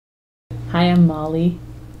Hi, I'm Molly.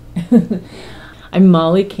 I'm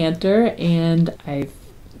Molly Cantor, and I've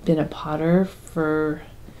been a potter for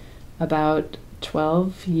about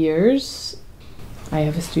 12 years. I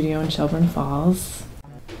have a studio in Shelburne Falls.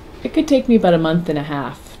 It could take me about a month and a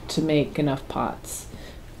half to make enough pots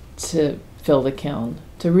to fill the kiln,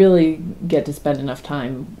 to really get to spend enough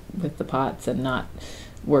time with the pots and not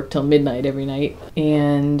work till midnight every night.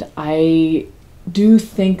 And I do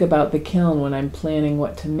think about the kiln when I'm planning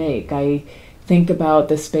what to make. I think about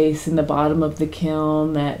the space in the bottom of the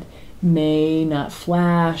kiln that may not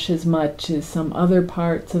flash as much as some other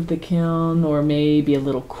parts of the kiln, or may be a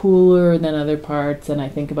little cooler than other parts, and I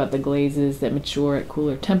think about the glazes that mature at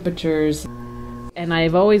cooler temperatures. And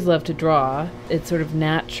I've always loved to draw. It sort of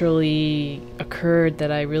naturally occurred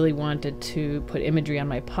that I really wanted to put imagery on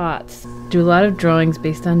my pots. Do a lot of drawings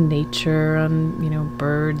based on nature, on,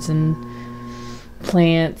 birds and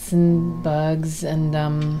plants and bugs, and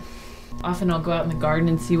often I'll go out in the garden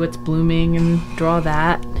and see what's blooming and draw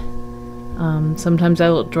that. Sometimes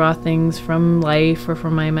I will draw things from life or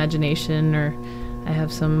from my imagination, or I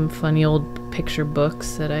have some funny old picture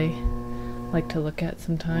books that I like to look at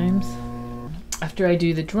sometimes. After I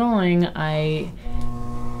do the drawing, I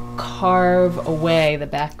carve away the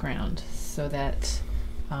background so that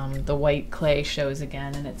the white clay shows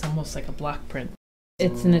again, and it's almost like a block print.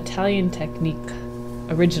 It's an Italian technique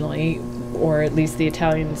originally, or at least the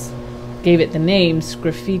Italians gave it the name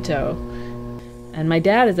sgraffito. And my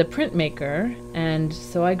dad is a printmaker, and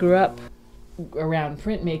so I grew up around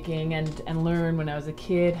printmaking and learned when I was a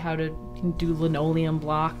kid how to do linoleum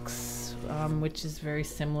blocks, which is very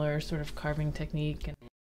similar sort of carving technique. And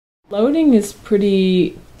loading is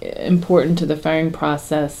pretty important to the firing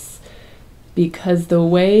process because the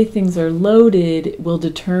way things are loaded will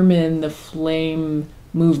determine the flame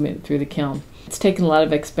movement through the kiln. It's taken a lot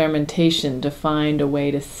of experimentation to find a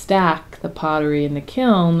way to stack the pottery in the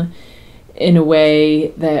kiln in a way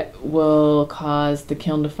that will cause the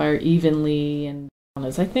kiln to fire evenly. And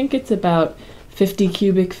I think it's about 50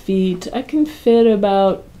 cubic feet. I can fit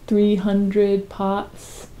about 300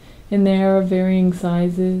 pots in there of varying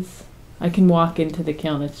sizes. I can walk into the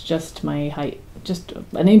kiln. It's just my height, just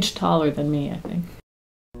an inch taller than me, I think.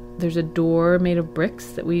 There's a door made of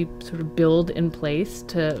bricks that we sort of build in place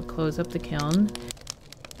to close up the kiln.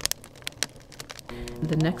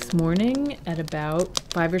 The next morning at about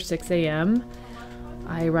 5 or 6 a.m.,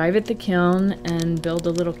 I arrive at the kiln and build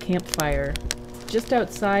a little campfire just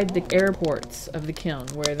outside the air ports of the kiln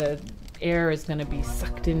where the air is going to be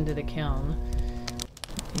sucked into the kiln.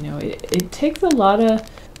 It takes a lot of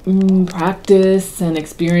practice and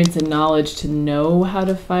experience and knowledge to know how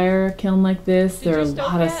to fire a kiln like this. There are a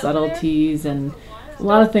lot of subtleties and a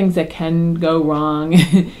lot of things that can go wrong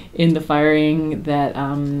in the firing that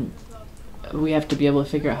we have to be able to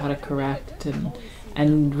figure out how to correct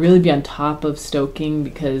and really be on top of stoking,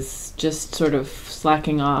 because just sort of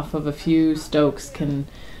slacking off of a few stokes can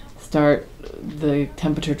start the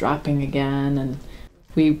temperature dropping again. And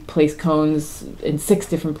we place cones in 6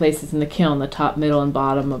 different places in the kiln, the top, middle, and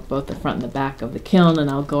bottom of both the front and the back of the kiln, and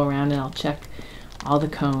I'll go around and I'll check all the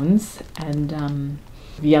cones and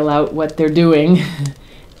yell out what they're doing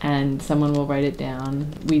and someone will write it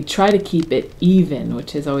down. We try to keep it even,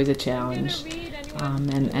 which is always a challenge,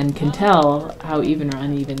 and can tell how even or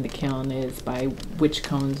uneven the kiln is by which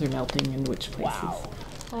cones are melting in which places. Wow.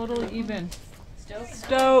 Totally even.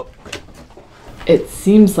 Stoke. It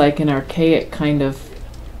seems like an archaic kind of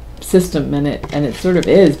system, and it sort of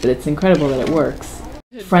is, but it's incredible that it works.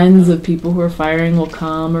 Friends of people who are firing will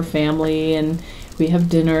come, or family, and we have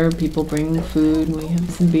dinner, people bring food, and we have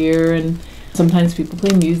some beer, and sometimes people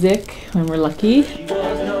play music when we're lucky.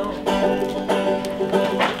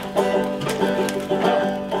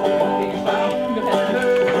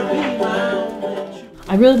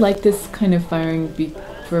 I really like this kind of firing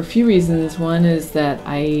for a few reasons. One is that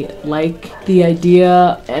I like the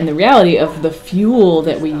idea and the reality of the fuel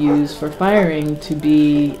that we use for firing to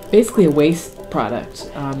be basically a waste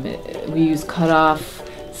product. We use cut-off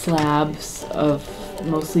slabs of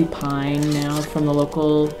mostly pine now from the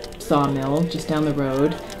local sawmill just down the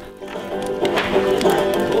road.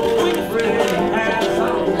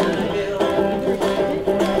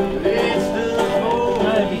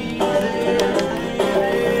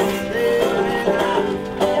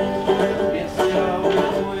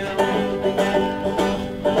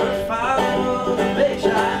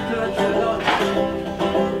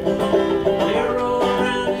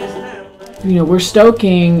 We're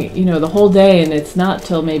stoking, the whole day, and it's not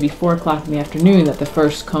till maybe 4 o'clock in the afternoon that the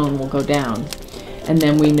first cone will go down. And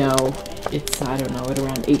then we know it's, I don't know, at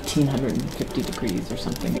around 1850 degrees or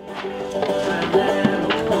something.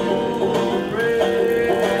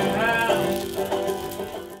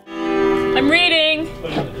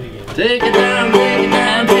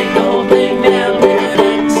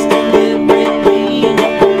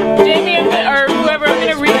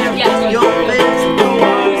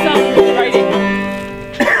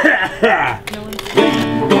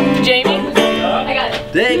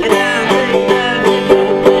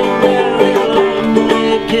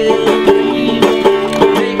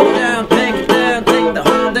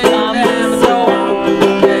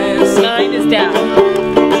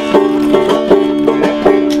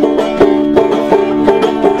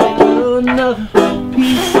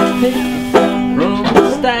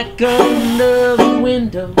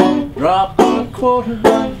 a quarter in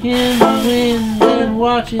the wind and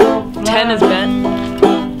watch it fly. 10 is Ben.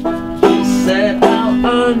 Said I'll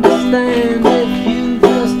understand if you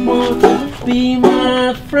just want to be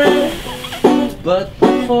my friend. But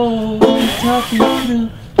before we talk it through,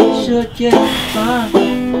 we should get by.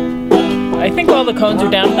 I think all the cones are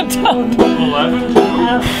down on top. 11?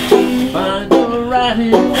 Find your right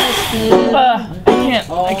invested.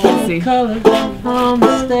 I can't see. Colors on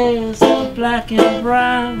the stairs, black and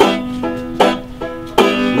brown.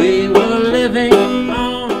 We were living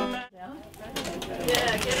on.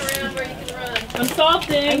 I'm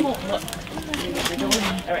salting.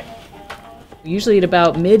 Usually at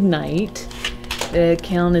about midnight, the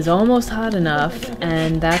kiln is almost hot enough,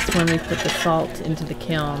 and that's when we put the salt into the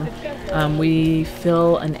kiln. We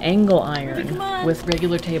fill an angle iron with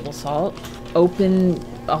regular table salt, open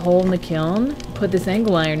a hole in the kiln, put this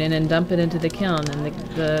angle iron in and dump it into the kiln, and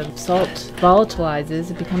the salt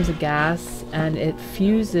volatilizes, it becomes a gas, and it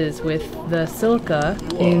fuses with the silica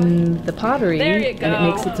in the pottery, and it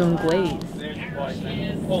makes its own glaze.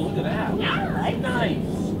 Oh, look at that. Nice.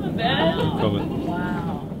 Coming.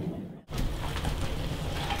 Wow.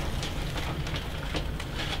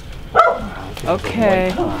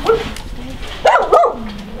 Okay.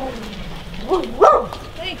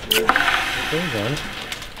 Thank you. There It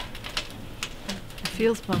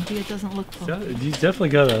feels bumpy. It doesn't look you bumpy. go. He's definitely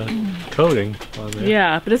got a coating on there.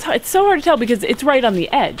 Yeah, but it's so hard to tell because it's right on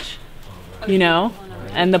the edge, you know,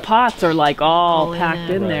 and the pots are like all in packed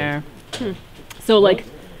there. in there. So like,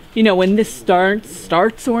 you know, when this starts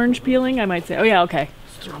orange peeling, I might say, oh yeah, okay.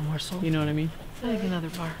 Throw more salt. You know what I mean? Take another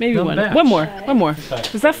bar. Maybe No one. batch. One more.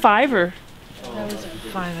 Was that 5 or That was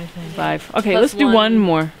 5, I think. 5? Okay, Plus let's do one. one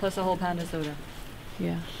more. Plus a whole pound of soda.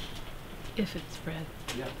 Yeah. If it's spread.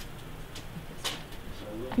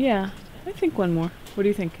 Yeah. I think one more. What do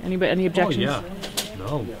you think? Anybody? Any Oh, objections? yeah.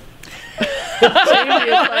 No.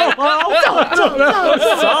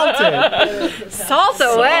 Salted. Salt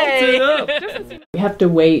away! We have to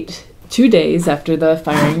wait 2 days after the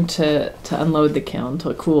firing to unload the kiln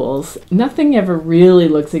until it cools. Nothing ever really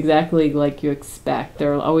looks exactly like you expect.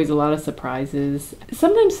 There are always a lot of surprises.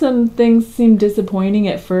 Sometimes some things seem disappointing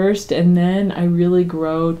at first, and then I really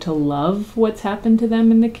grow to love what's happened to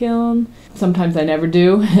them in the kiln. Sometimes I never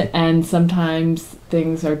do, and sometimes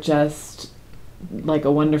things are just like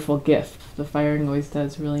a wonderful gift. The firing always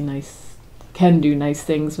does really nice, can do nice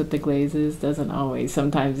things with the glazes, doesn't always.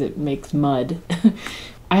 Sometimes it makes mud.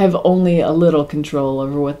 I have only a little control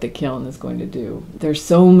over what the kiln is going to do. There's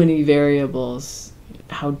so many variables.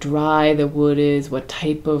 How dry the wood is, what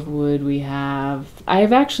type of wood we have.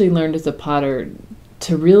 I've actually learned as a potter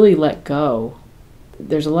to really let go.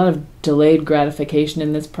 There's a lot of delayed gratification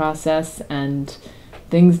in this process, and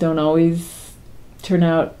things don't always turn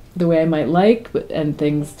out the way I might like, and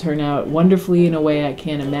things turn out wonderfully in a way I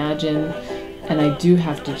can't imagine. And I do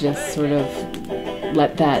have to just sort of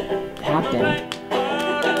let that happen.